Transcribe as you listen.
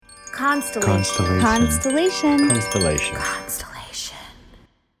Constellation. Constellation. Constellation. Constellation.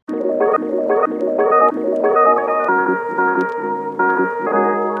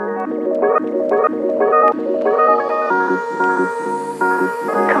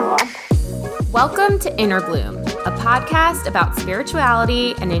 Welcome to Inner Bloom, a podcast about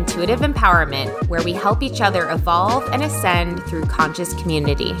spirituality and intuitive empowerment where we help each other evolve and ascend through conscious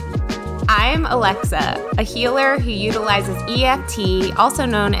community. I'm Alexa, a healer who utilizes EFT, also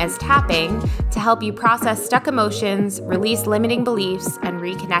known as tapping, to help you process stuck emotions, release limiting beliefs, and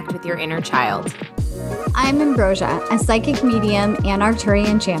reconnect with your inner child. I'm Ambrosia, a psychic medium and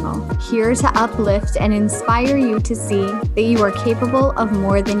Arcturian channel, here to uplift and inspire you to see that you are capable of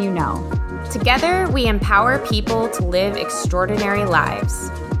more than you know. Together, we empower people to live extraordinary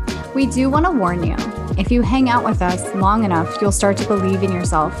lives. We do want to warn you, if you hang out with us long enough, you'll start to believe in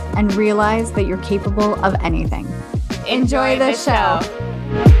yourself and realize that you're capable of anything. Enjoy the show.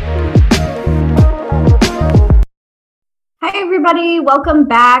 Hi, everybody. Welcome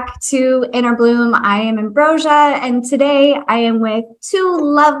back to Inner Bloom. I am Ambrosia, and today I am with two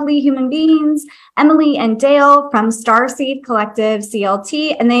lovely human beings, Emilie and Dale from Starseed Collective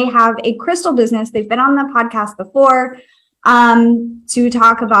CLT, and they have a crystal business. They've been on the podcast before to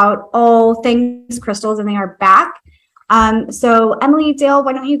talk about all things crystals, and they are back. So Emilie, Dale,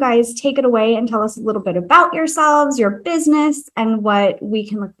 why don't you guys take it away and tell us a little bit about yourselves, your business, and what we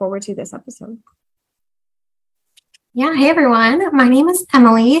can look forward to this episode. Yeah, hey everyone. My name is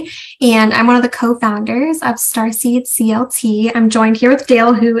Emilie, and I'm one of the co-founders of Starseed CLT. I'm joined here with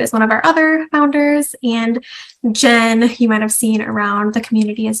Dale, who is one of our other founders, and Jen, you might have seen around the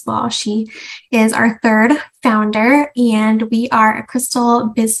community as well. She is our third founder, and we are a crystal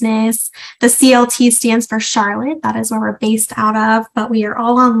business. The CLT stands for Charlotte. That is where we're based out of, but we are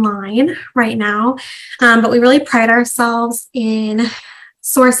all online right now. But we really pride ourselves in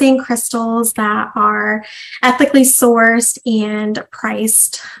sourcing crystals that are ethically sourced and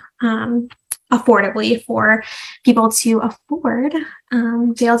priced affordably for people to afford.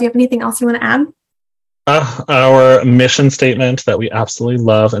 Dale, do you have anything else you want to add? Our mission statement that we absolutely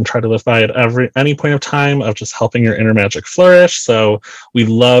love and try to live by at any point of time of just helping your inner magic flourish. So we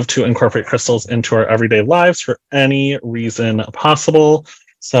love to incorporate crystals into our everyday lives for any reason possible.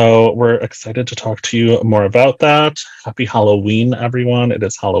 So we're excited to talk to you more about that. Happy Halloween, everyone. It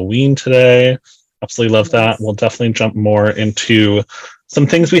is Halloween today. Absolutely love that. We'll definitely jump more into some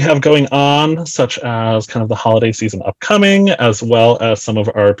things we have going on, such as kind of the holiday season upcoming, as well as some of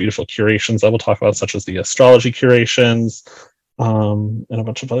our beautiful curations that we'll talk about, such as the astrology curations, and a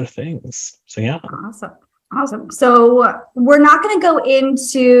bunch of other things. So yeah. Awesome. So we're not going to go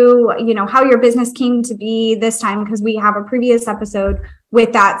into, how your business came to be this time, because we have a previous episode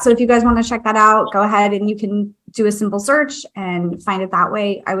with that. So if you guys want to check that out, go ahead and you can do a simple search and find it that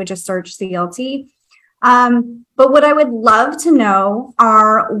way. I would just search CLT. But what I would love to know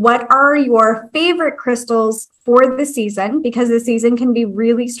are, what are your favorite crystals for the season? Because the season can be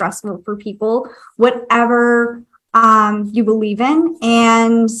really stressful for people, whatever you believe in,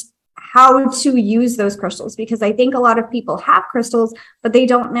 and how to use those crystals. Because I think a lot of people have crystals, but they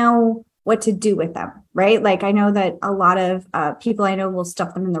don't know what to do with them, right? Like, I know that a lot of people I know will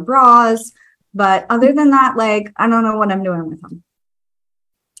stuff them in their bras, but other than that, like, I don't know what I'm doing with them.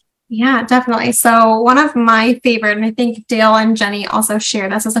 Yeah, definitely. So one of my favorite, and I think Dale and Jenny also share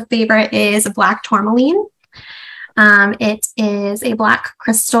this as a favorite, is black tourmaline. It is a black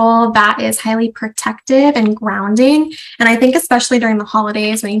crystal that is highly protective and grounding. And I think especially during the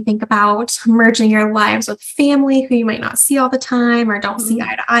holidays, when you think about merging your lives with family who you might not see all the time or don't see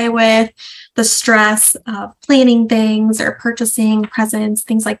eye to eye with, the stress of planning things or purchasing presents,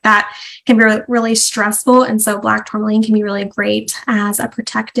 things like that can be really, really stressful. And so black tourmaline can be really great as a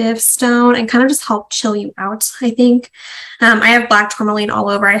protective stone and kind of just help chill you out, I think. I have black tourmaline all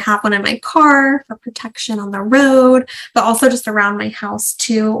over. I have one in my car for protection on the road, but also just around my house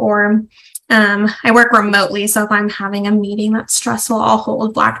too. Or I work remotely, so if I'm having a meeting that's stressful, I'll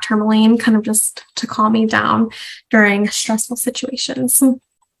hold black tourmaline kind of just to calm me down during stressful situations.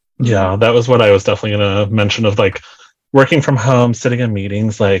 Yeah, that was what I was definitely going to mention, of like working from home, sitting in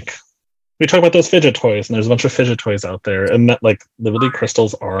meetings. Like, we talk about those fidget toys, and there's a bunch of fidget toys out there, and that, like, literally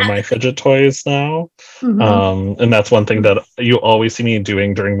crystals are my fidget toys now. And that's one thing that you always see me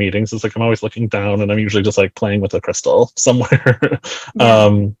doing during meetings, is like, I'm always looking down and I'm usually just like playing with a crystal somewhere.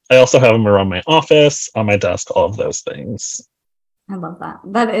 I also have them around my office, on my desk, all of those things. I love that.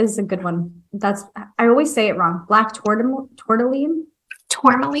 That is a good one. I always say it wrong. Black tourmaline.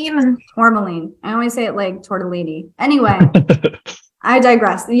 Tourmaline. I always say it like tortellini. Anyway, I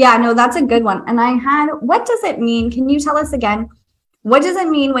digress. Yeah, no, that's a good one. And what does it mean? Can you tell us again What does it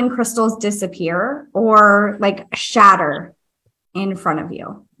mean when crystals disappear or like shatter in front of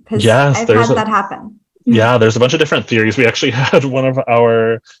you? Because I've had that happen. Yeah, there's a bunch of different theories. We actually had one of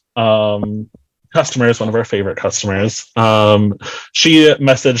our customers, one of our favorite customers. She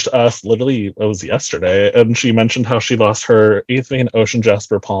messaged us literally, it was yesterday, and she mentioned how she lost her 8th vein ocean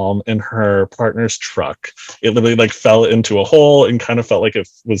jasper palm in her partner's truck. It literally like fell into a hole and kind of felt like it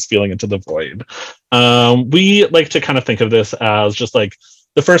was feeling into the void. We like to kind of think of this as just like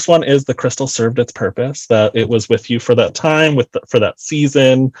the first one is the crystal served its purpose, that it was with you for that time, for that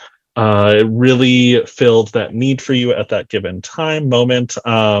season. It really filled that need for you at that given time moment,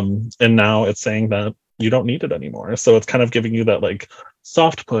 and now it's saying that you don't need it anymore. So it's kind of giving you that like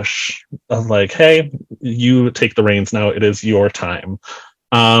soft push of like, hey, you take the reins now. It is your time.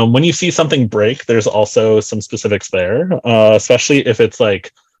 When you see something break, there's also some specifics there, especially if it's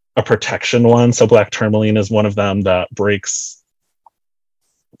like a protection one. So black tourmaline is one of them that breaks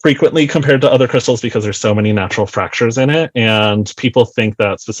frequently compared to other crystals because there's so many natural fractures in it, and people think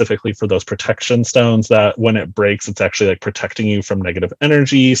that specifically for those protection stones that when it breaks it's actually like protecting you from negative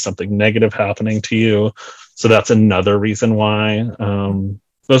energy, something negative happening to you. So that's another reason why.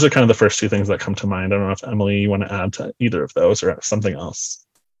 Those are kind of the first two things that come to mind. I don't know if Emily, you want to add to either of those or something else.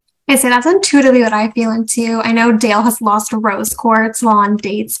 I say that's intuitively what I feel into. I know Dale has lost rose quartz while on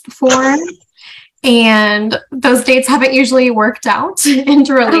dates before. And those dates haven't usually worked out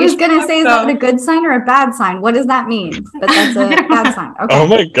into relationships. I was going to say, is that a good sign or a bad sign? What does that mean? But that's a bad sign. Okay. Oh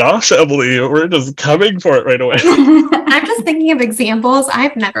my gosh, Emily, we're just coming for it right away. I'm just thinking of examples.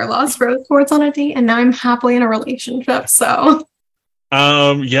 I've never lost rose quartz on a date, and now I'm happily in a relationship. So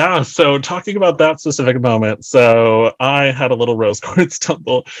yeah, so talking about that specific moment, so I had a little rose quartz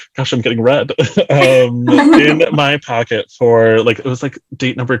tumble, gosh, I'm getting red, in my pocket for like, it was like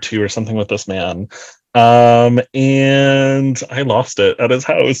date number 2 or something with this man, and I lost it at his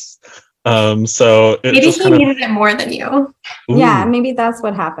house. So it maybe he needed it more than you. Ooh. Yeah, maybe that's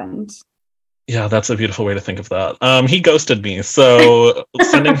what happened. Yeah, that's a beautiful way to think of that. He ghosted me, so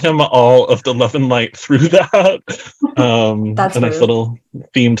sending him all of the love and light through that. That's a nice little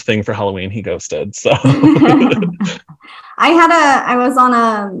themed thing for Halloween. He ghosted. So I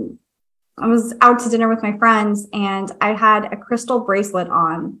was out to dinner with my friends, and I had a crystal bracelet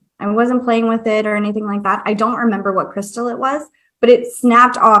on. I wasn't playing with it or anything like that. I don't remember what crystal it was, but it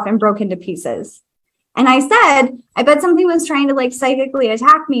snapped off and broke into pieces. And I said, I bet something was trying to like psychically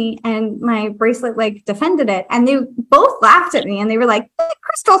attack me, and my bracelet like defended it. And they both laughed at me, and they were like,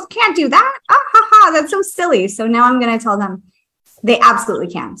 crystals can't do that. Ah, ha, ha, that's so silly. So now I'm going to tell them they absolutely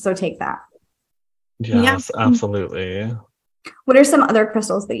can. So take that. Yes, yeah. Absolutely. What are some other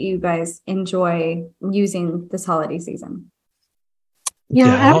crystals that you guys enjoy using this holiday season?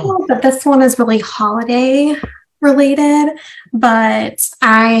 Yeah, I don't know that this one is really holiday related, but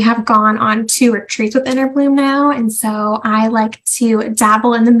I have gone on 2 retreats with Inner Bloom now, and so I like to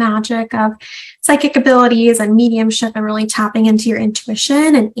dabble in the magic of psychic abilities and mediumship and really tapping into your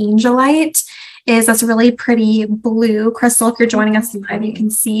intuition. And Angelite is this really pretty blue crystal. If you're joining us live, you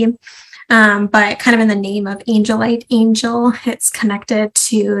can see, but kind of in the name of Angelite, angel, it's connected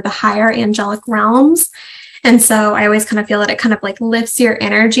to the higher angelic realms. And so I always kind of feel that it kind of like lifts your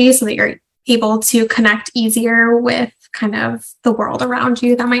energy so that you're able to connect easier with kind of the world around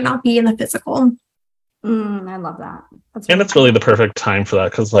you that might not be in the physical. I love that. And it's really the perfect time for that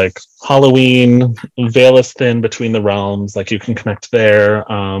because like Halloween, veil is thin between the realms, like you can connect there.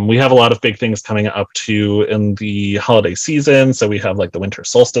 We have a lot of big things coming up too in the holiday season. So we have like the winter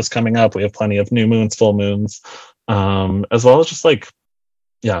solstice coming up. We have plenty of new moons, full moons, as well as just like,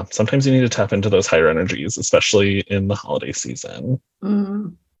 yeah, sometimes you need to tap into those higher energies, especially in the holiday season.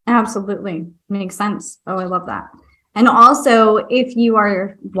 Absolutely. Makes sense. Oh, I love that. And also, if you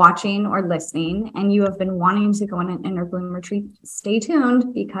are watching or listening and you have been wanting to go on an Inner Bloom retreat, stay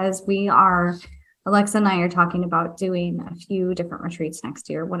tuned because Alexa and I are talking about doing a few different retreats next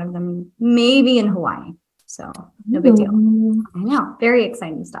year. One of them may be in Hawaii. So no big deal. I know. Very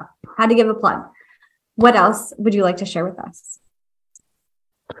exciting stuff. Had to give a plug. What else would you like to share with us?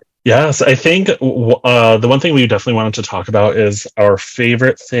 Yes, I think the one thing we definitely wanted to talk about is our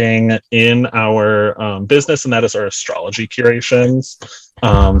favorite thing in our business, and that is our astrology curations.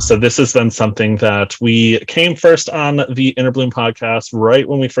 So this has been something that we came first on the Inner Bloom podcast right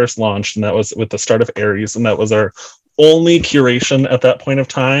when we first launched, and that was with the start of Aries, and that was our only curation at that point of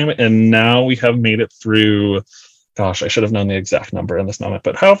time. And now we have made it through, gosh, I should have known the exact number in this moment,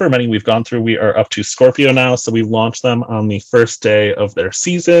 but however many we've gone through, we are up to Scorpio now. So we launched them on the first day of their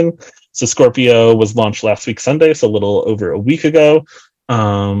season. So Scorpio was launched last week, Sunday, so a little over a week ago.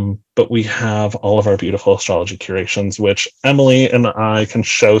 But we have all of our beautiful astrology curations, which Emilie and I can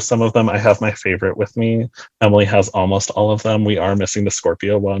show some of them. I have my favorite with me. Emilie has almost all of them. We are missing the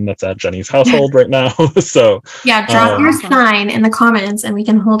Scorpio one that's at Jenny's household right now. So yeah, drop your sign in the comments and we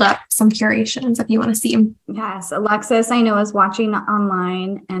can hold up some curations if you want to see them. Yes, Alexis, I know, is watching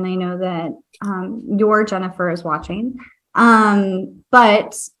online, and I know that your Jennifer is watching.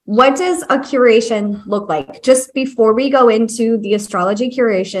 But what does a curation look like? Just before we go into the astrology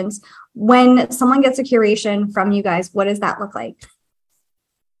curations, when someone gets a curation from you guys, what does that look like?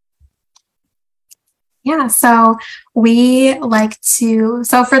 Yeah, so we like to,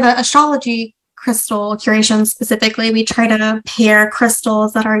 so for the astrology crystal curation specifically, we try to pair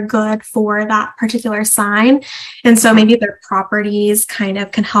crystals that are good for that particular sign. And so maybe their properties kind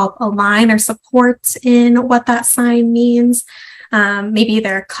of can help align or support in what that sign means. Maybe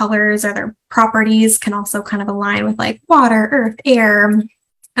their colors or their properties can also kind of align with like water, earth, air,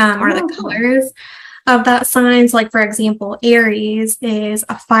 or the colors of that sign. So like, for example, Aries is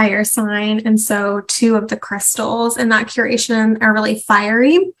a fire sign. And so 2 of the crystals in that curation are really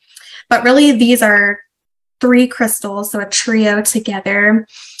fiery. But really, these are 3 crystals, so a trio together,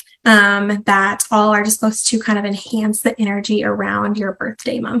 that all are just supposed to kind of enhance the energy around your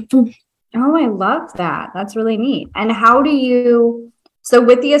birthday month. Oh, I love that. That's really neat. And how do you, so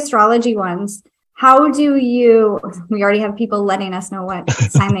with the astrology ones, how do you, we already have people letting us know what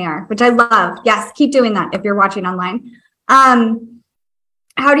sign they are, which I love. Yes, keep doing that if you're watching online.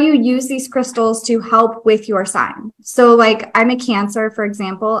 How do you use these crystals to help with your sign? So like, I'm a Cancer, for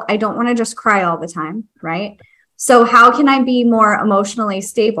example. I don't want to just cry all the time, right? So how can I be more emotionally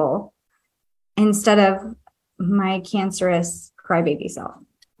stable instead of my cancerous crybaby self?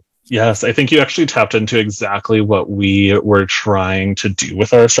 Yes, I think you actually tapped into exactly what we were trying to do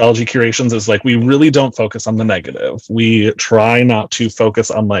with our astrology curations. Is like, we really don't focus on the negative. We try not to focus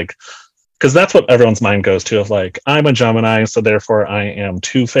on like, because that's what everyone's mind goes to, of like, I'm a Gemini, so therefore I am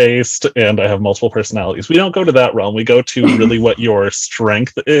two-faced and I have multiple personalities. We don't go to that realm. We go to really what your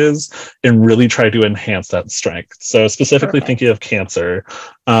strength is and really try to enhance that strength. So specifically thinking of Cancer,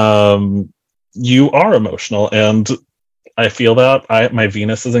 you are emotional, and I feel that my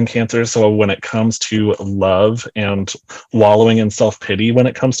Venus is in Cancer. So when it comes to love and wallowing in self-pity, when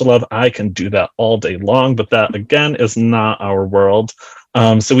it comes to love, I can do that all day long. But that, again, is not our world.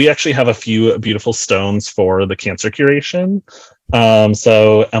 So we actually have a few beautiful stones for the Cancer curation.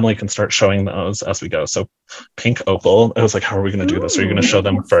 So Emilie can start showing those as we go. So pink opal. I was like, how are we going to do this? Are you going to show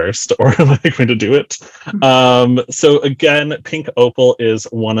them first, or am I going to do it? So again, pink opal is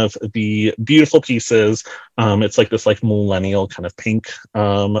one of the beautiful pieces. It's like this like millennial kind of pink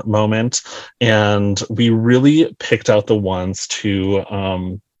moment. And we really picked out the ones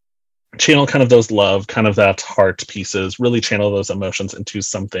to channel kind of those love, kind of that heart pieces, really channel those emotions into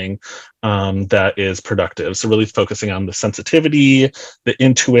something that is productive. So really focusing on the sensitivity, the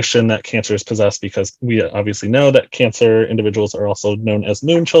intuition that Cancers possess, because we obviously know that Cancer individuals are also known as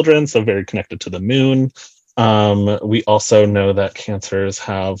moon children, so very connected to the moon. We also know that Cancers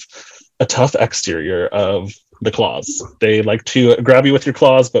have a tough exterior of the claws. They like to grab you with your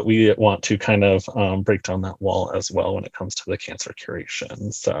claws, but we want to kind of break down that wall as well when it comes to the Cancer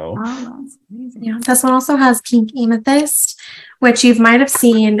curation. So that's amazing. Yeah, this one also has pink amethyst, which you might have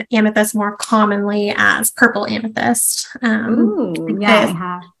seen amethyst more commonly as purple amethyst. Ooh, yeah, I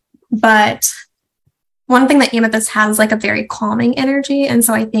have. But one thing that amethyst has like a very calming energy. And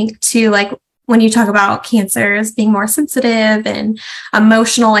so I think too, like when you talk about Cancers being more sensitive and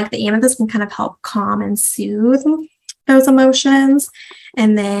emotional, like the amethyst can kind of help calm and soothe those emotions.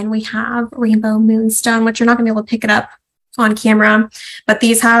 And then we have rainbow moonstone, which you're not gonna be able to pick it up on camera, but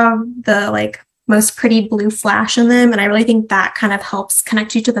these have the like most pretty blue flash in them. And I really think that kind of helps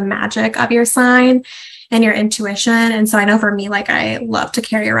connect you to the magic of your sign and your intuition. And so I know for me, like I love to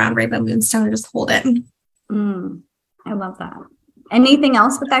carry around rainbow moonstone and just hold it. I love that. Anything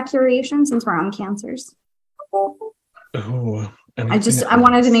else with that curation since we're on Cancers? Oh, I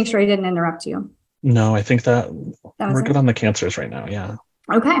wanted to make sure I didn't interrupt you. No, I think that we're good on the Cancers right now. Yeah.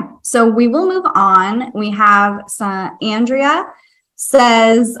 Okay, so we will move on. We have Andrea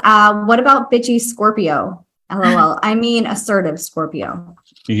says, what about bitchy Scorpio? LOL. I mean, assertive Scorpio.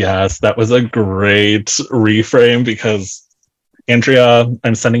 Yes, that was a great reframe, because Andrea,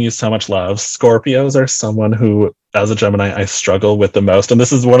 I'm sending you so much love. Scorpios are someone who, as a Gemini, I struggle with the most. And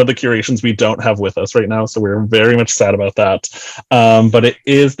this is one of the curations we don't have with us right now. So we're very much sad about that. But it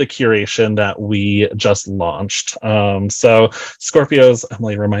is the curation that we just launched. So Scorpios,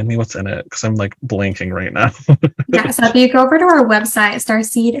 Emily, remind me what's in it because I'm like blanking right now. Yeah, so if you go over to our website,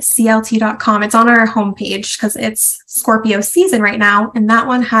 starseedclt.com, it's on our homepage because it's Scorpio season right now. And that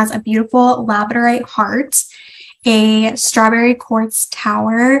one has a beautiful labradorite heart, a strawberry quartz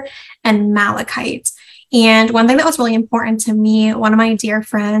tower, and malachite. And one thing that was really important to me, one of my dear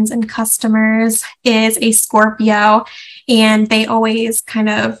friends and customers is a Scorpio, and they always kind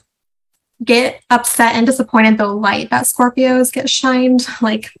of get upset and disappointed the light that Scorpios get shined,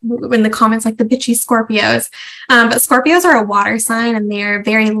 like in the comments, like the bitchy Scorpios. But Scorpios are a water sign, and they're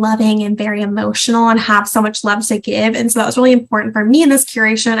very loving and very emotional and have so much love to give. And so that was really important for me in this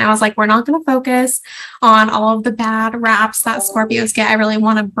curation. I was like, we're not going to focus on all of the bad raps that Scorpios get. I really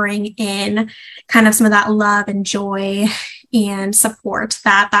want to bring in kind of some of that love and joy and support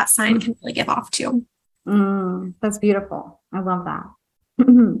that that sign can really give off to. That's beautiful. I love that.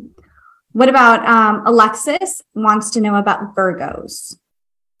 What about Alexis wants to know about Virgos?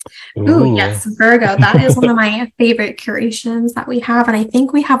 Ooh, yes, Virgo. That is one of my favorite curations that we have. And I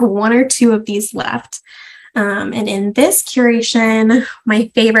think we have one or two of these left. And in this curation, my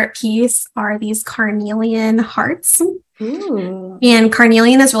favorite piece are these carnelian hearts. Ooh. And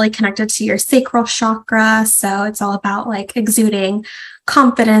carnelian is really connected to your sacral chakra. So it's all about like exuding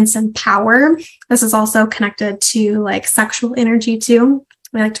confidence and power. This is also connected to like sexual energy too.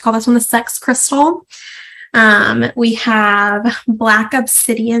 We like to call this one the sex crystal. We have black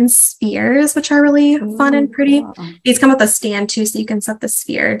obsidian spheres, which are really fun and pretty. These come with a stand too, so you can set the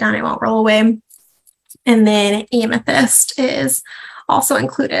sphere down. It won't roll away. And then amethyst is also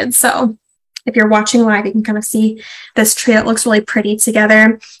included. So if you're watching live, you can kind of see this trio. It looks really pretty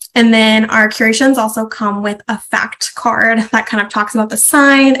together. And then our curations also come with a fact card that kind of talks about the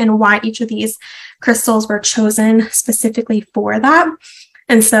sign and why each of these crystals were chosen specifically for that.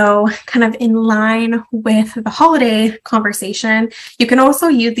 And so kind of in line with the holiday conversation, you can also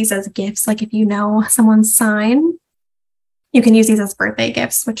use these as gifts. Like if you know someone's sign, you can use these as birthday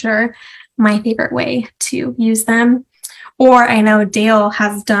gifts, which are my favorite way to use them. Or I know Dale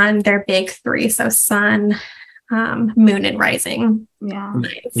has done their big three. So sun, moon, and rising. Yeah.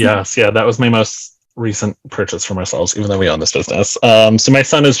 Nice. Yes. Yeah. That was my most recent purchase for ourselves, even though we own this business. So my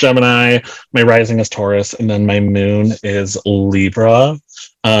sun is Gemini, my rising is Taurus, and then my moon is Libra.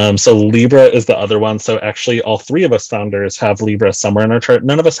 So Libra is the other one. So actually all three of us founders have Libra somewhere in our chart.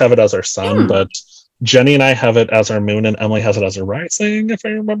 None of us have it as our sun, but Jenny and I have it as our moon, and Emily has it as her rising, if I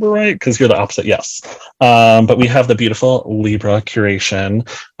remember right, because you're the opposite. Yes. But we have the beautiful Libra curation.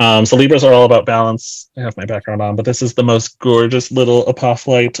 So Libras are all about balance. I have my background on, but this is the most gorgeous little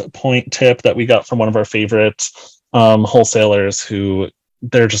apophyte point tip that we got from one of our favorite wholesalers who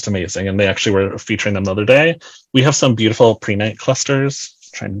they're just amazing. And they actually were featuring them the other day. We have some beautiful pre-night clusters.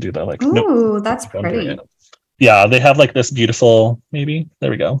 I'm trying to do that. Like, ooh, nope, that's pretty. Yeah, they have like this beautiful, maybe, there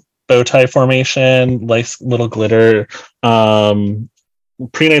we go, bow tie formation, nice little glitter.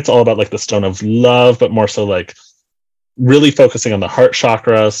 Pre-night's all about like the stone of love, but more so like really focusing on the heart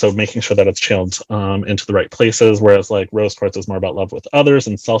chakra, so making sure that it's channeled into the right places, whereas like rose quartz is more about love with others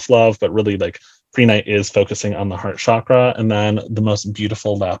and self-love, but really like pre-night is focusing on the heart chakra. And then the most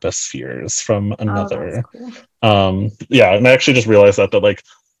beautiful lapis spheres from another. Yeah, and I actually just realized that like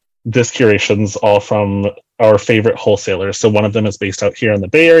this curation's all from our favorite wholesalers. So one of them is based out here in the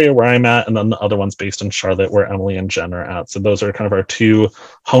Bay Area where I'm at, and then the other one's based in Charlotte where Emily and Jen are at. So those are kind of our two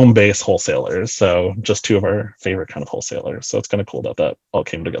home base wholesalers. So just two of our favorite kind of wholesalers. So it's kind of cool that that all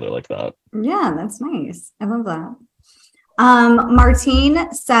came together like that. Yeah, that's nice. I love that.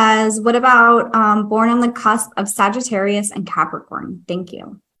 Martine says, what about born on the cusp of Sagittarius and Capricorn? Thank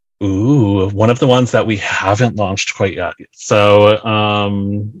you. Ooh, one of the ones that we haven't launched quite yet. So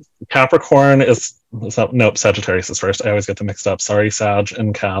Capricorn is nope, Sagittarius is first. I always get them mixed up. Sorry, Sag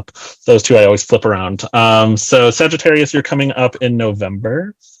and Cap. Those two I always flip around. So Sagittarius, you're coming up in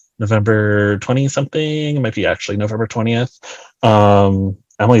November 20 something. It might be actually November 20th.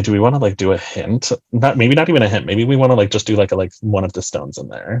 Emily, do we want to like do a hint? Maybe not even a hint. Maybe we want to like just do like one of the stones in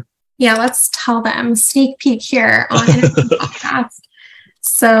there. Yeah, let's tell them. Sneak peek here on the podcast.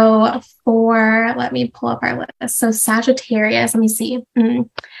 So let me pull up our list. So Sagittarius, let me see.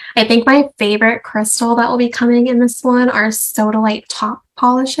 I think my favorite crystal that will be coming in this one are sodalite top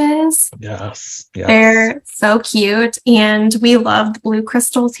polishes. Yes. They're so cute. And we love the blue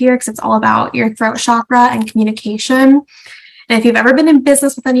crystals here because it's all about your throat chakra and communication. And if you've ever been in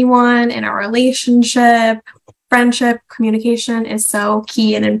business with anyone, in a relationship, friendship, communication is so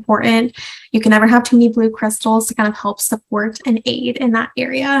key and important. You can never have too many blue crystals to kind of help support and aid in that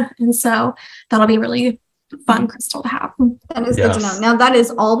area. And so that'll be really fun crystal to have. That is good to know. Now that is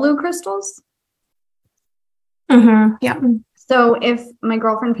all blue crystals? Mm-hmm. Yeah. So if my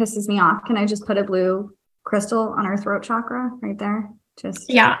girlfriend pisses me off, can I just put a blue crystal on her throat chakra right there?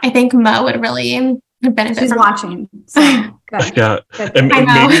 Yeah, I think Mo would really benefit. She's watching. So good. Yeah. Good. And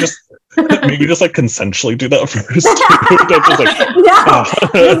maybe just like consensually do that first. I'm just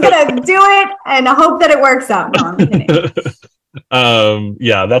gonna do it and hope that it works out. No, I'm kidding.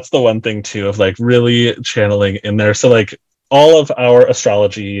 Yeah, that's the one thing too of like really channeling in there. So like all of our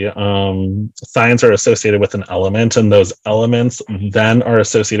astrology signs are associated with an element, and those elements then are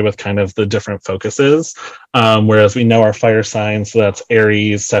associated with kind of the different focuses. Whereas we know our fire signs, so that's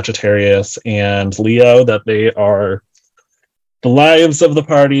Aries, Sagittarius, and Leo, that they are the lives of the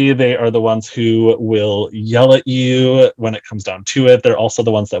party. They are the ones who will yell at you when it comes down to it. They're also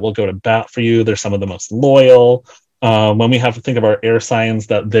the ones that will go to bat for you. They're some of the most loyal. When we have to think of our air signs,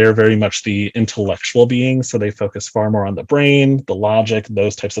 that they're very much the intellectual beings, so they focus far more on the brain, the logic,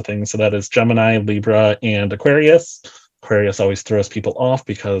 those types of things. So that is Gemini, Libra, and Aquarius. Aquarius always throws people off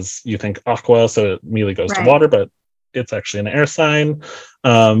because you think aqua, so it immediately goes to water, but it's actually an air sign.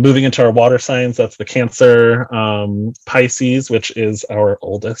 Moving into our water signs, that's the Cancer, Pisces, which is our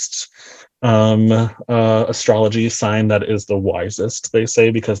oldest astrology sign, that is the wisest, they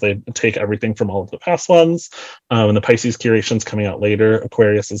say, because they take everything from all of the past ones. And the Pisces curation's coming out later.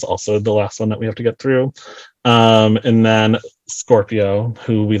 Aquarius is also the last one that we have to get through. And then Scorpio,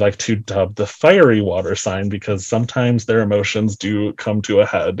 who we like to dub the fiery water sign, because sometimes their emotions do come to a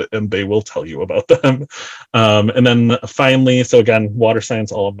head and they will tell you about them. And then finally, so again, water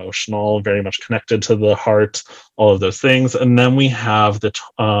signs, all emotional, very much connected to the heart, all of those things. And then we have the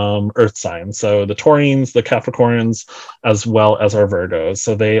earth signs, so the Taurines, the Capricorns, as well as our Virgos.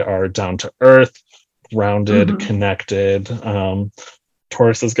 So they are down to earth, grounded, connected.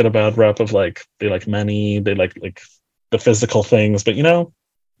 Tauruses get a bad rep of like, they like many, they like the physical things, but you know,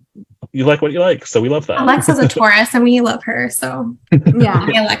 you like what you like, so we love that. Alexa's a Taurus and we love her, so yeah.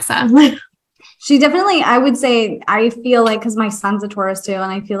 Hey, Alexa. She definitely, I would say, I feel like, because my son's a Taurus too,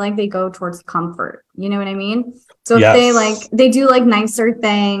 and I feel like they go towards comfort, you know what I mean? So if they do like nicer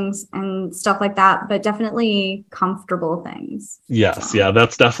things and stuff like that, but definitely comfortable things. Yes, so. Yeah,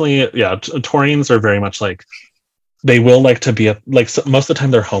 that's definitely, Taurines are very much like, they will like to be most of the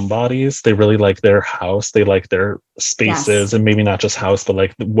time they're homebodies. They really like their house. They like their spaces, and maybe not just house, but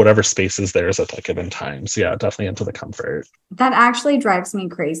like whatever space is theirs at that given time. So yeah, definitely into the comfort. That actually drives me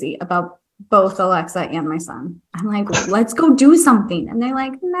crazy about both Alexa and my son. I'm like, let's go do something. And they're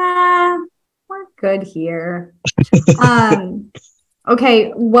like, nah, we're good here.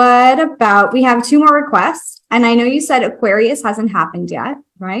 Okay, what about, we have 2 more requests. And I know you said Aquarius hasn't happened yet,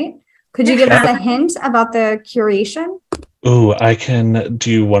 right? Could you give us a hint about the curation? Ooh, I can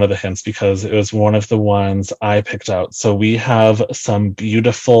do one of the hints because it was one of the ones I picked out. So we have some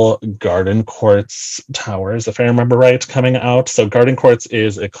beautiful garden quartz towers, if I remember right, coming out. So garden quartz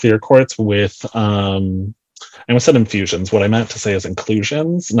is a clear quartz with, I almost said infusions. What I meant to say is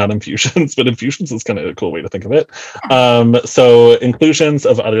inclusions, not infusions, but infusions is kind of a cool way to think of it. So inclusions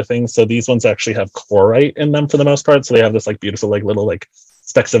of other things. So these ones actually have chlorite in them for the most part. So they have this like beautiful, like little like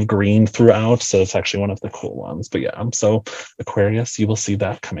specks of green throughout, so it's actually one of the cool ones. But yeah, so Aquarius, you will see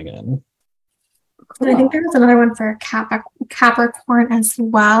that coming in. Cool. I think there was another one for Capricorn as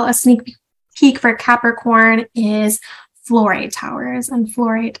well. A sneak peek for Capricorn is fluorite towers, and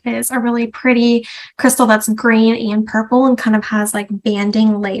fluorite is a really pretty crystal that's green and purple and kind of has like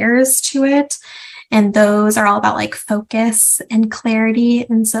banding layers to it, and those are all about like focus and clarity,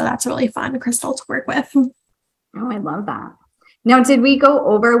 and so that's a really fun crystal to work with. Oh, I love that. Now, did we go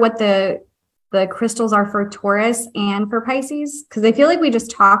over what the crystals are for Taurus and for Pisces? Because I feel like we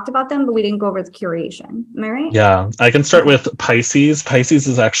just talked about them, but we didn't go over the curation. Am I right? Yeah, I can start with Pisces. Pisces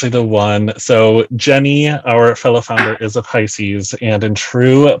is actually the one. So Jenny, our fellow founder, is a Pisces, and in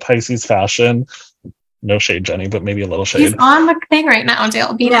true Pisces fashion, no shade, Jenny, but maybe a little shade. She's on the thing right now,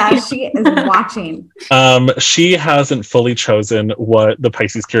 Dale. Yeah, she is watching. She hasn't fully chosen what the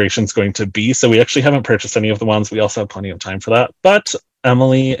Pisces curation is going to be, so we actually haven't purchased any of the ones. We also have plenty of time for that. But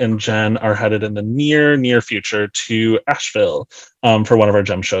Emilie and Jen are headed in the near future to Asheville for one of our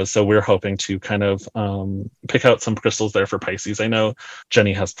gem shows. So we're hoping to kind of pick out some crystals there for Pisces. I know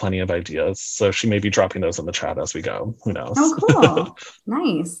Jenny has plenty of ideas, so she may be dropping those in the chat as we go. Who knows? Oh, cool.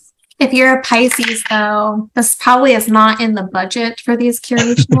 Nice. If you're a Pisces, though, this probably is not in the budget for these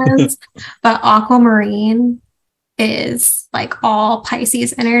curations, but aquamarine is like all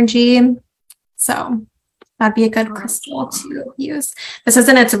Pisces energy. So That'd be a good crystal to use. This is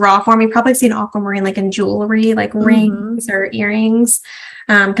in its raw form. You've probably seen aquamarine like in jewelry, like rings or earrings,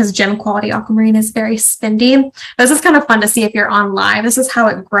 because gem quality aquamarine is very spendy. This is kind of fun to see if you're on live. This is how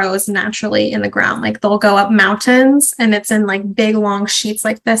it grows naturally in the ground. Like they'll go up mountains and it's in like big long sheets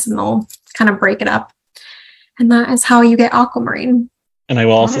like this, and they'll kind of break it up. And that is how you get aquamarine. And I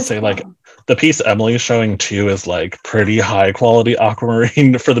will also say, like, the piece Emilie is showing too is like pretty high quality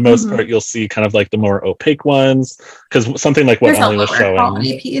aquamarine. For the most part, you'll see kind of like the more opaque ones, because something like what Emilie was showing.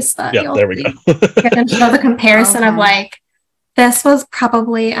 Piece that there we go. You can show the comparison of like, this was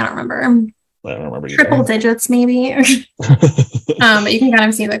probably, I don't remember triple digits maybe. But you can kind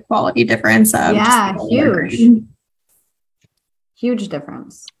of see the quality difference of huge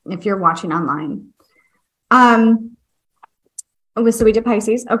difference if you're watching online. So we did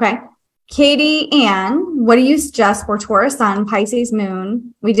Pisces. Okay. Katie Ann, what do you suggest for Taurus Sun, Pisces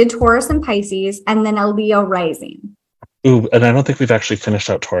Moon? We did Taurus and Pisces, and then a Leo rising. Ooh, and I don't think we've actually finished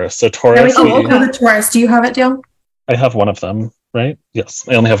out Taurus. So Taurus. The Taurus. Do you have it, Dale? I have one of them, right? Yes,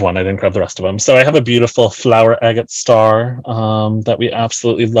 I only have one. I didn't grab the rest of them. So I have a beautiful flower agate star that we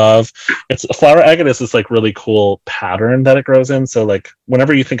absolutely love. It's a flower agate is this like really cool pattern that it grows in. So like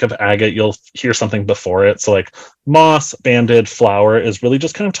whenever you think of agate, you'll hear something before it. So like moss, banded, flower is really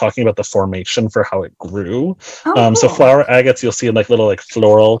just kind of talking about the formation for how it grew. Cool. So flower agates you'll see in like little like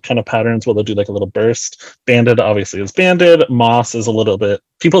floral kind of patterns where they'll do like a little burst. Banded obviously is banded. Moss is a little bit,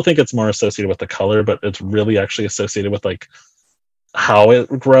 people think it's more associated with the color, but it's really actually associated with like how it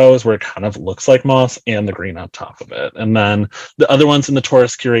grows, where it kind of looks like moss, and the green on top of it. And then the other ones in the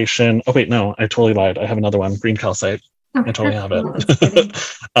Taurus curation, oh wait, no, I totally lied. I have another one, green calcite. I totally have it.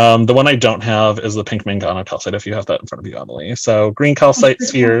 The one I don't have is the pink mangano calcite, if you have that in front of you, Emilie. So green calcite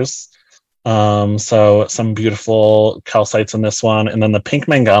spheres. So some beautiful calcites in this one. And then the pink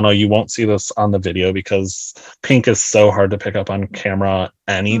mangano, you won't see this on the video because pink is so hard to pick up on camera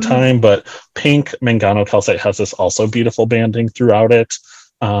anytime, but pink mangano calcite has this also beautiful banding throughout it.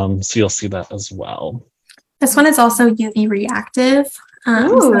 So you'll see that as well. This one is also UV reactive.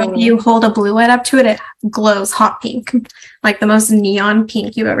 So if you hold a blue light up to it, it glows hot pink, like the most neon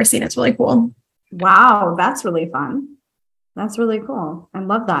pink you've ever seen. It's really cool. Wow, that's really fun. That's really cool. I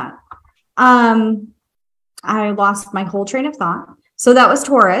love that. I lost my whole train of thought. So that was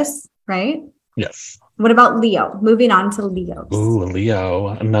Taurus, right? Yes. What about Leo? Moving on to Leos. Ooh, Leo,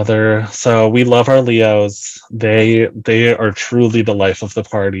 another. So we love our Leos. They are truly the life of the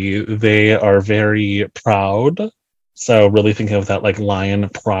party. They are very proud. So really thinking of that like lion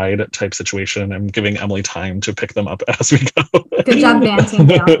pride type situation. I'm giving Emilie time to pick them up as we go. Good job, Banting.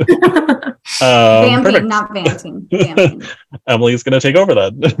 Vamping, not Banting. Emily's going to take over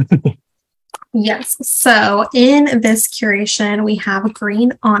that. Yes. So in this curation, we have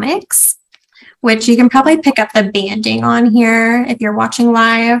green onyx, which you can probably pick up the banding on here if you're watching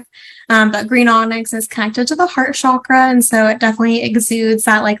live. But green onyx is connected to the heart chakra. And so it definitely exudes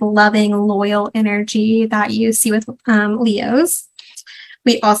that like loving, loyal energy that you see with Leos.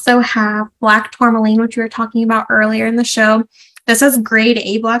 We also have black tourmaline, which we were talking about earlier in the show. This is grade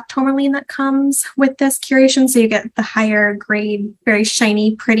A black tourmaline that comes with this curation. So you get the higher grade, very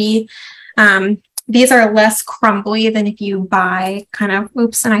shiny, pretty. These are less crumbly than if you buy kind of,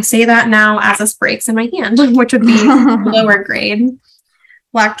 and I say that now as this breaks in my hand, which would be lower grade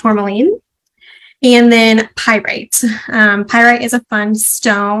black tourmaline. And then pyrite. Pyrite is a fun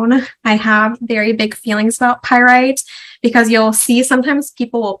stone. I have very big feelings about pyrite because you'll see sometimes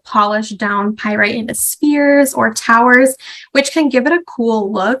people will polish down pyrite into spheres or towers, which can give it a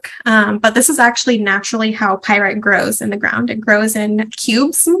cool look. But this is actually naturally how pyrite grows in the ground. It grows in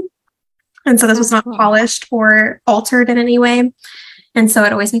cubes. And so this was not polished or altered in any way. And so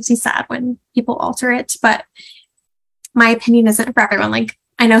it always makes me sad when people alter it. But my opinion isn't for everyone. Like,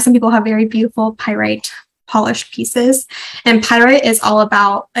 I know some people have very beautiful pyrite polished pieces. And pyrite is all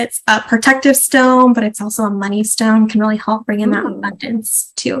about, it's a protective stone, but it's also a money stone, can really help bring in that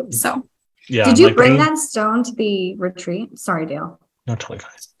abundance too. So, yeah. Did you bring that stone to the retreat? Sorry, Dale. No, totally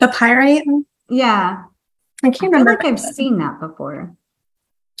fine. The pyrite? Yeah. I can't remember. I've seen that before.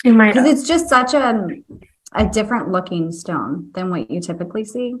 Because it's just such a different looking stone than what you typically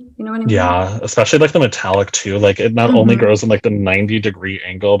see. You know what I mean? Yeah, especially like the metallic too. Like it not only grows in like the 90-degree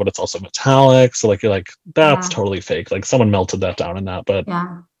angle, but it's also metallic. So like you're like, that's totally fake. Like someone melted that down in that. But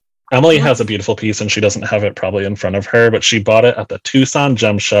Emilie has a beautiful piece and she doesn't have it probably in front of her, but she bought it at the Tucson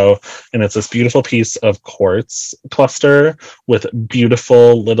Gem Show. And it's this beautiful piece of quartz cluster with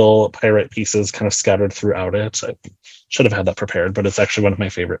beautiful little pyrite pieces kind of scattered throughout it. I should have had that prepared, but it's actually one of my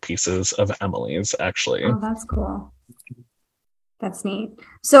favorite pieces of Emilie's, actually. Oh, that's cool. That's neat.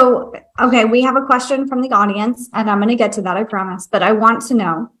 So, okay, we have a question from the audience, and I'm going to get to that, I promise. But I want to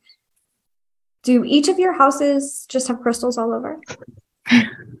know, do each of your houses just have crystals all over?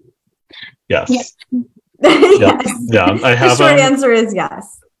 Yes. Yes. Yeah. I have the short answer is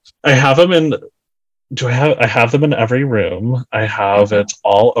yes. I have them in. I have them in every room. I have it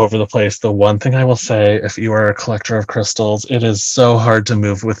all over the place. The one thing I will say, if you are a collector of crystals, it is so hard to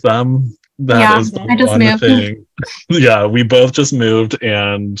move with them. That is the one thing. Yeah, we both just moved,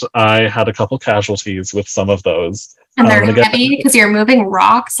 and I had a couple casualties with some of those. And they're heavy because you're moving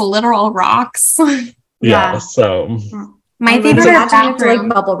rocks, literal rocks. Yeah. So my favorite are bathroom. Like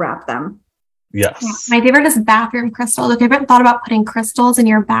bubble wrap them. Yes. Yeah, my favorite is bathroom crystals. If you haven't thought about putting crystals in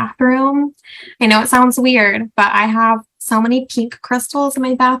your bathroom, I know it sounds weird, but I have so many pink crystals in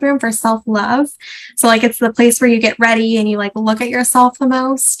my bathroom for self-love. So like it's the place where you get ready and you like look at yourself the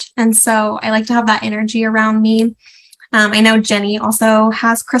most. And so I like to have that energy around me. I know Jenny also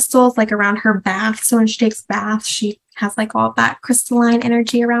has crystals like around her bath. So when she takes baths, she has like all that crystalline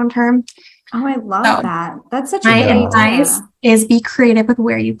energy around her. Oh, I love that. That's such a my great advice idea. Is be creative with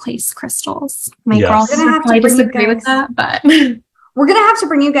where you place crystals. My Yes. girlfriend probably disagree with that, but we're gonna have to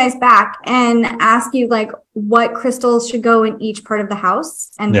bring you guys back and ask you like what crystals should go in each part of the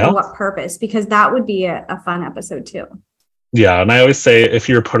house and for what purpose, because that would be a fun episode too. Yeah, and I always say if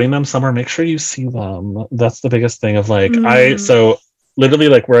you're putting them somewhere, make sure you see them. That's the biggest thing of like so literally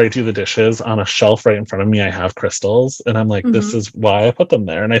like where I do the dishes on a shelf right in front of me, I have crystals, and I'm like, this is why I put them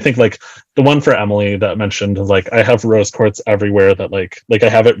there. And I think like the one for Emilie that mentioned is like I have rose quartz everywhere that like I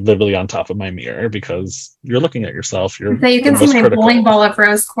have it literally on top of my mirror because you're looking at yourself. So you can see my bowling ball of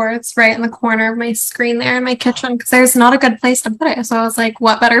rose quartz right in the corner of my screen there in my kitchen because there's not a good place to put it. So I was like,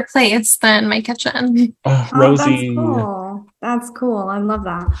 what better place than my kitchen? Rosie. That's cool. I love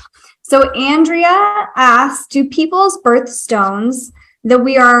that. So Andrea asked, do people's birthstones that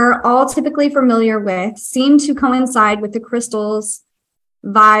we are all typically familiar with seem to coincide with the crystals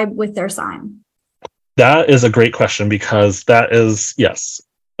vibe with their sign? That is a great question because that is, yes,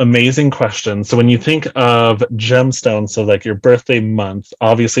 amazing question. So when you think of gemstones, so like your birthday month,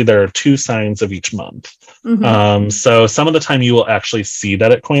 obviously there are 2 signs of each month. So some of the time you will actually see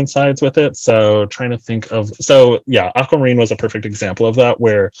that it coincides with it. So trying to think of, aquamarine was a perfect example of that,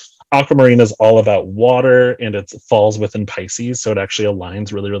 where aquamarine is all about water and it falls within Pisces. So it actually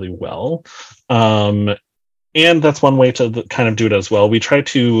aligns really, really well. And that's one way to kind of do it as well. We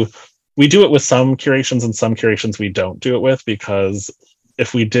do it with some curations and some curations we don't do it with, because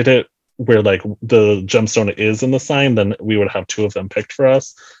if we did it where like the gemstone is in the sign, then we would have 2 of them picked for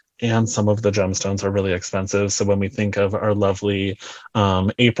us. And some of the gemstones are really expensive. So when we think of our lovely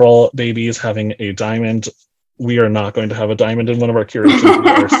April babies having a diamond, we are not going to have a diamond in one of our curations. We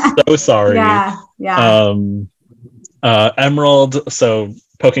are so sorry. Emerald. So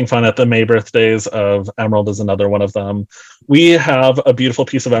poking fun at the May birthdays of Emerald is another one of them. We have a beautiful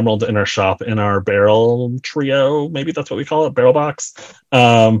piece of emerald in our shop in our barrel trio. Maybe that's what we call it, barrel box.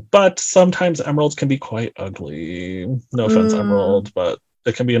 But sometimes emeralds can be quite ugly. No offense, Emerald, but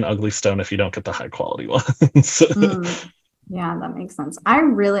it can be an ugly stone if you don't get the high quality ones. Yeah, that makes sense.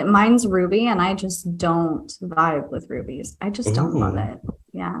 Mine's ruby, and I just don't vibe with rubies. I just don't love it.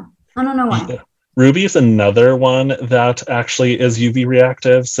 Yeah. I don't know why. Yeah. Ruby is another one that actually is UV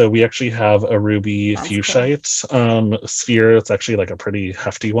reactive. So we actually have a ruby fuchsite sphere. It's actually like a pretty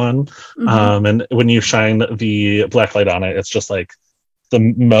hefty one. And when you shine the black light on it, it's just like the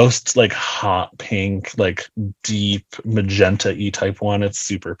most like hot pink, like deep magenta-y type one. It's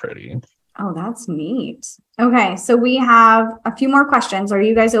super pretty. Oh, that's neat. Okay, so we have a few more questions. Are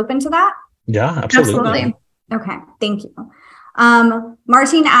you guys open to that? Yeah, absolutely. Okay, thank you.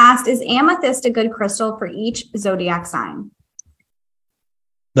 Martine asked, is amethyst a good crystal for each zodiac sign?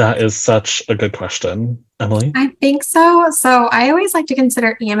 That is such a good question. Emilie? I think so. So I always like to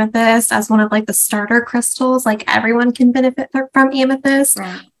consider amethyst as one of like the starter crystals. Like everyone can benefit from amethyst.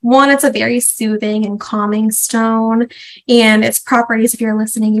 Right. One, it's a very soothing and calming stone, and its properties, if you're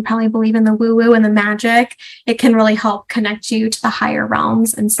listening, you probably believe in the woo-woo and the magic. It can really help connect you to the higher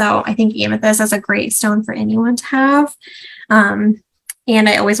realms. And so I think amethyst is a great stone for anyone to have. And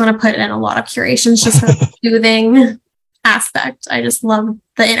I always want to put it in a lot of curations just for the soothing aspect. I just love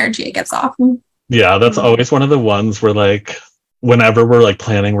the energy it gives off. Yeah, that's always one of the ones where like whenever we're like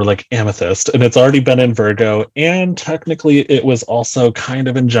planning, we're like amethyst, and it's already been in Virgo, and technically it was also kind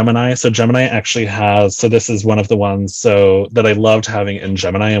of in Gemini. So Gemini actually has, so this is one of the ones so that I loved having in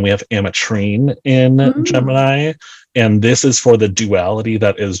Gemini, and we have ametrine in Gemini. And this is for the duality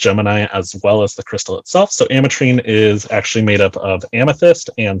that is Gemini as well as the crystal itself. So ametrine is actually made up of amethyst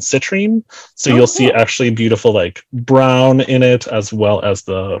and citrine. So you'll see actually beautiful like brown in it as well as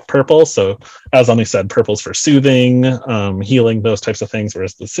the purple. So as Emilie said, purple's for soothing, healing, those types of things,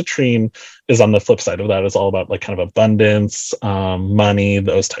 whereas the citrine is on the flip side of that, is all about like kind of abundance, money,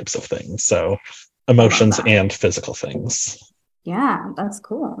 those types of things. So emotions and physical things. Yeah, that's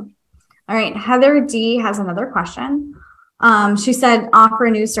cool. All right, Heather D has another question. She said, offer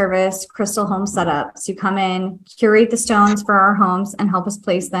a new service, crystal home setups. You come in, curate the stones for our homes and help us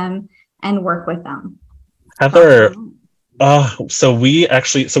place them and work with them. Heather, so we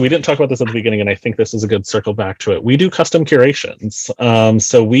didn't talk about this at the beginning, and I think this is a good circle back to it. We do custom curations.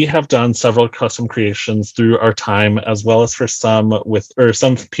 So we have done several custom creations through our time, as well as for some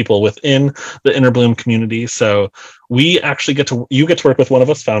people within the Inner Bloom community. So we actually get to work with one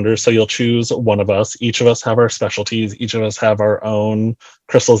of us founders. So you'll choose one of us. Each of us have our specialties. Each of us have our own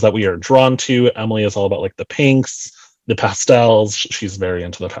crystals that we are drawn to. Emilie is all about like the pinks, the pastels. She's very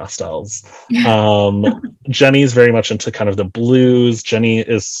into the pastels. Jenny's very much into kind of the blues. Jenny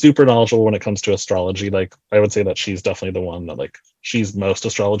is super knowledgeable when it comes to astrology. Like I would say that she's definitely the one that like she's most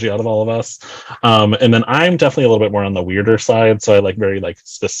astrology out of all of us. And then I'm definitely a little bit more on the weirder side. So I like very like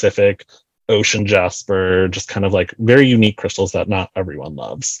specific ocean jasper, just kind of like very unique crystals that not everyone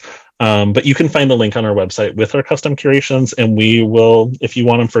loves. But you can find the link on our website with our custom curations, and we will, if you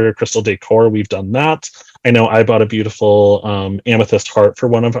want them for your crystal decor, we've done that. I know I bought a beautiful amethyst heart for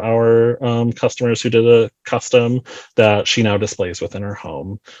one of our customers who did a custom that she now displays within her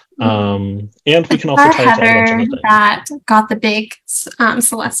home. And we can also tie it to Heather that got the big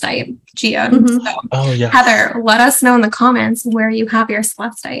celestite geode. Mm-hmm. Heather, let us know in the comments where you have your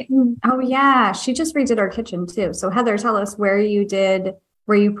celestite. Oh yeah, she just redid our kitchen too. So Heather, tell us where you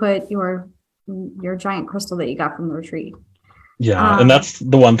put your giant crystal that you got from the retreat. Yeah, and that's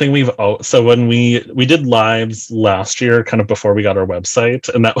the one thing so when we did lives last year, kind of before we got our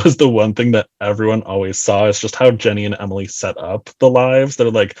website, and that was the one thing that everyone always saw is just how Jenny and Emilie set up the lives. They're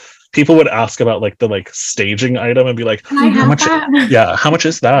like, people would ask about like the like staging item and be like, how much is that?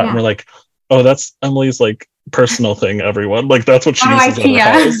 Yeah. And we're like, oh, that's Emily's like personal thing, everyone. Like that's what she uses in her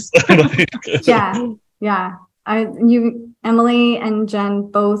house. Yeah. Emilie and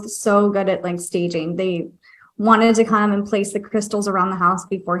Jen both so good at like staging. They wanted to come and place the crystals around the house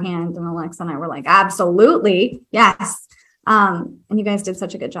beforehand, and Alexa and I were like, absolutely, yes. And you guys did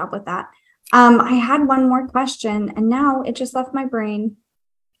such a good job with that. I had one more question, and now it just left my brain.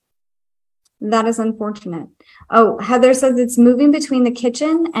 That is unfortunate. Oh, Heather says it's moving between the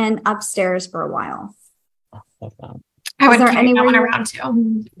kitchen and upstairs for a while. I would carry that one around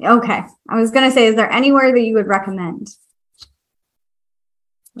too. Okay. I was going to say, is there anywhere that you would recommend?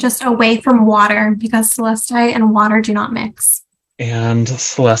 Just away from water, because celestite and water do not mix. And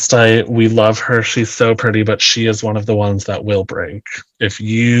celestite, we love her. She's so pretty, but she is one of the ones that will break. If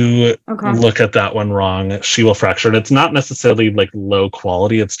you look at that one wrong, she will fracture. And it's not necessarily like low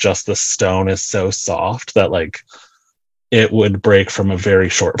quality. It's just the stone is so soft that like it would break from a very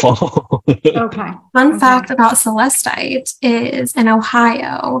short fall. Fun fact about celestite is in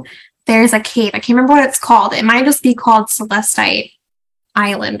Ohio, there's a cave. I can't remember what it's called. It might just be called Celestite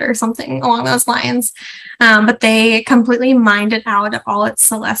Island or something along those lines. But they completely mined it out of all its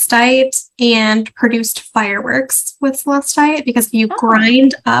celestite and produced fireworks with celestite, because if you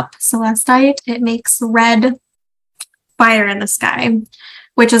grind up celestite, it makes red fire in the sky,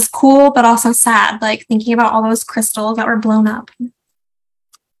 which is cool, but also sad, like thinking about all those crystals that were blown up.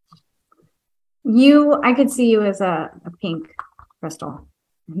 I could see you as a pink crystal.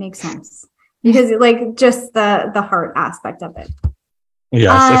 It makes sense. Because like just the heart aspect of it.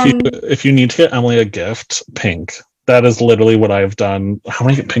 Yes, if you need to get Emilie a gift, pink. That is literally what I've done. How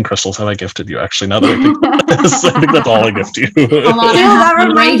many pink crystals have I gifted you? Actually, now that I think I think that's all I gift you.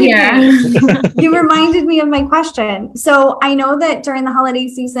 You reminded me of my question. So I know that during the holiday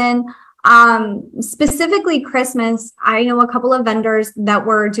season, specifically Christmas, I know a couple of vendors that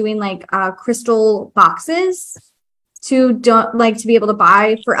were doing like crystal boxes to be able to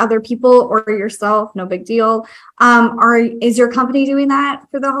buy for other people or yourself. No big deal. Is your company doing that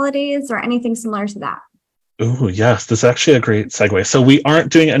for the holidays or anything similar to that? Oh, yes. This is actually a great segue. So we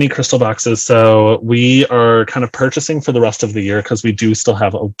aren't doing any crystal boxes. So we are kind of purchasing for the rest of the year because we do still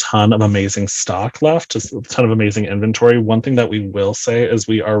have a ton of amazing stock left, just a ton of amazing inventory. One thing that we will say is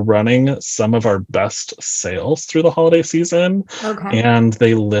we are running some of our best sales through the holiday season. And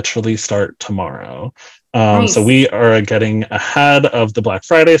they literally start tomorrow. Nice. So we are getting ahead of the Black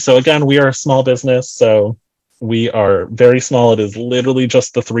Friday. So again, we are a small business. So We are very small. It is literally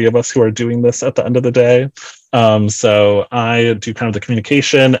just the three of us who are doing this at the end of the day. So I do kind of the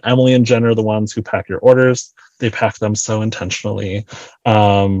communication. Emily and Jen are the ones who pack your orders. They pack them so intentionally.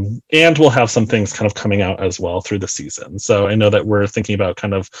 And we'll have some things kind of coming out as well through the season. So I know that we're thinking about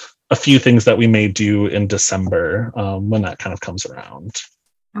kind of a few things that we may do in December when that kind of comes around.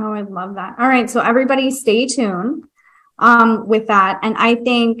 Oh, I love that. All right. So everybody stay tuned with that. And I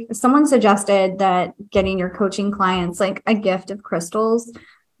think someone suggested that getting your coaching clients like a gift of crystals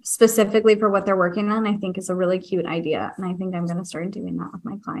specifically for what they're working on, I think is a really cute idea. And I think I'm going to start doing that with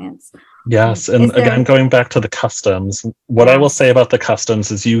my clients. Yes. And again, going back to the customs, what I will say about the customs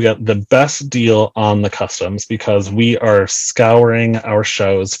is you get the best deal on the customs because we are scouring our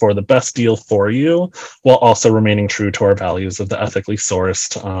shows for the best deal for you while also remaining true to our values of the ethically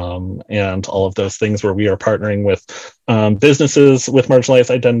sourced and all of those things where we are partnering with businesses with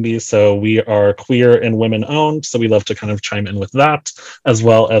marginalized identities. So we are queer and women owned. So we love to kind of chime in with that, as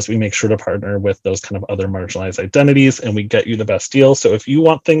well as we make sure to partner with those kind of other marginalized identities and we get you the best deal. So if you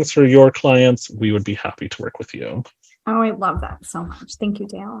want things for your clients, we would be happy to work with you. Oh, I love that so much. Thank you,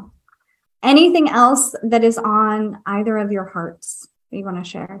 Dale. Anything else that is on either of your hearts that you want to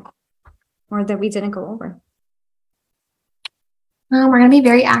share or that we didn't go over? We're going to be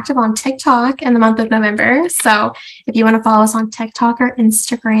very active on TikTok in the month of November. So if you want to follow us on TikTok or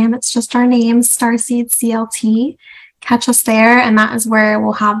Instagram, it's just our name, Starseed CLT. Catch us there. And that is where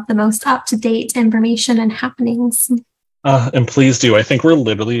we'll have the most up-to-date information and happenings. And please do. I think we're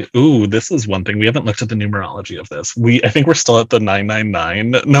literally, this is one thing. We haven't looked at the numerology of this. I think we're still at the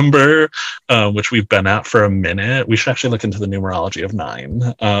 999 number, which we've been at for a minute. We should actually look into the numerology of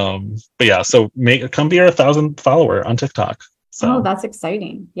 9. But yeah, so come be our 1,000 follower on TikTok. So. Oh, that's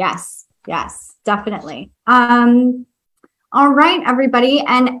exciting. Yes, definitely. All right, everybody.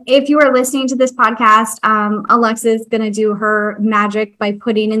 And if you are listening to this podcast, Alexa is going to do her magic by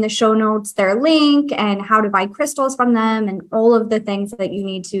putting in the show notes their link and how to buy crystals from them and all of the things that you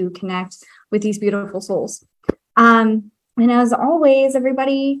need to connect with these beautiful souls. And as always,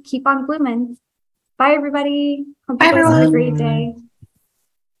 everybody, keep on blooming. Bye, everybody. Hope you guys have a great day.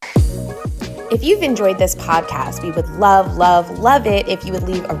 If you've enjoyed this podcast, we would love, love, love it if you would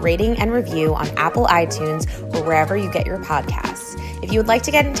leave a rating and review on Apple iTunes or wherever you get your podcasts. If you would like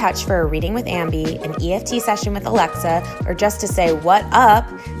to get in touch for a reading with Ambi, an EFT session with Alexa, or just to say what up,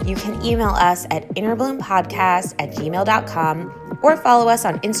 you can email us at innerbloom.podcast@gmail.com or follow us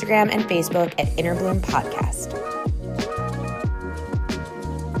on Instagram and Facebook at Innerbloom Podcast.